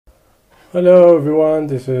Hello everyone,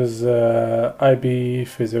 this is IB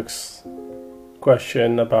physics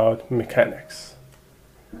question about mechanics.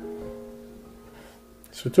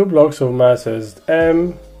 So two blocks of masses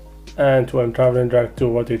m and 2m traveling direct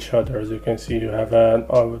toward each other. As you can see, you have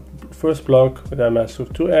a first block with a mass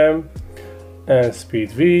of 2m and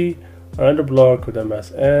speed v, another block with a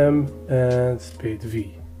mass m and speed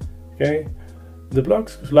v. Okay, the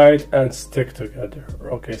blocks collide and stick together.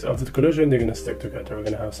 Okay, so after the collision they're going to stick together. We're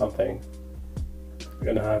going to have something.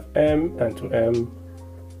 We're going to have m and 2m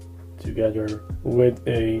together with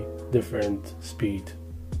a different speed.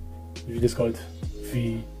 We just call it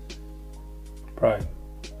v prime.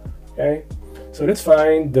 Okay, so let's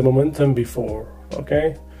find the momentum before.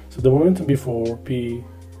 Okay, so the momentum before p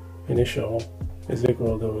initial is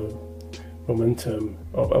equal to momentum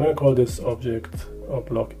of, I'm going to call this object of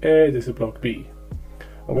block A, this is block B.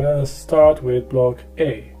 I'm going to start with block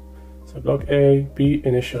A. So block A, P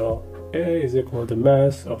initial, A is equal to the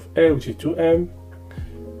mass of A, which is 2m,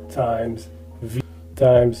 times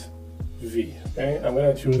V. Okay, I'm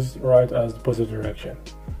going to choose right as the positive direction.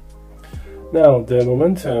 Now the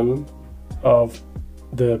momentum of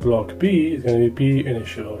the block B is going to be P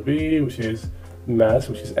initial B, which is mass,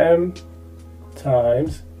 which is m,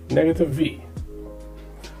 times negative V.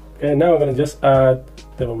 Okay, now I'm going to just add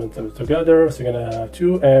the momentum together. So you're going to have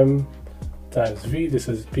 2m times V, this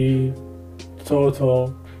is P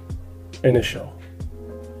total initial,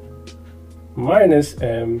 minus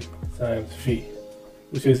m times V,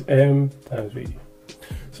 which is m times V.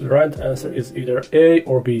 So the right answer is either A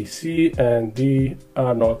or B. C and D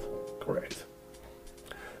are not correct.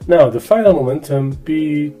 Now the final momentum,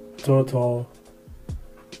 P total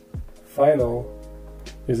final,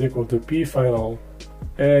 is equal to P final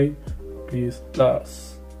A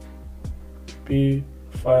plus P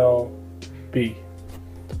final B.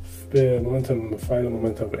 The momentum, final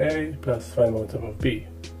momentum of A plus final momentum of B.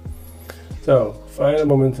 So final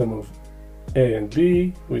momentum of A and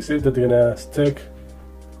B, we said that they're gonna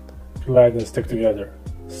collide and stick together.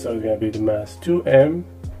 So it's gonna be the mass 2m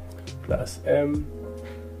plus m.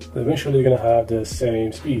 Eventually you're gonna have the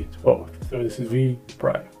same speed, both. So this is v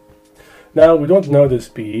prime. Now we don't know the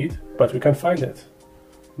speed, but we can find it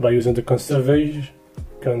by using the conservation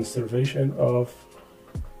of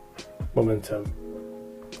momentum.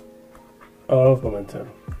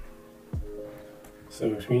 So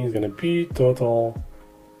which means it's gonna be total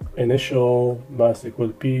initial mass equal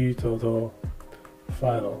P total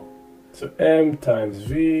final. So m times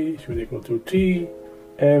v should equal to T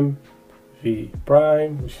m v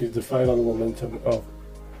prime, which is the final momentum of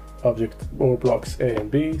object or blocks A and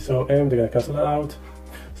B. So m, they're gonna cancel out.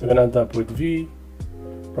 So we're gonna end up with v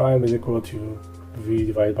prime is equal to v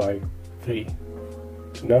divided by 3.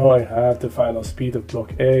 So now I have the final speed of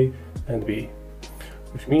block A and B,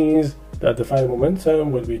 which means that the final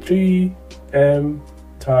momentum will be 3m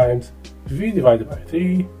times v divided by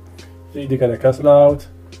 3. 3 they're gonna cancel out,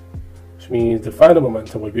 which means the final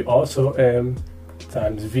momentum will be also m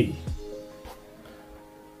times v.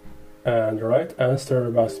 And the right answer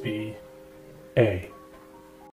must be A.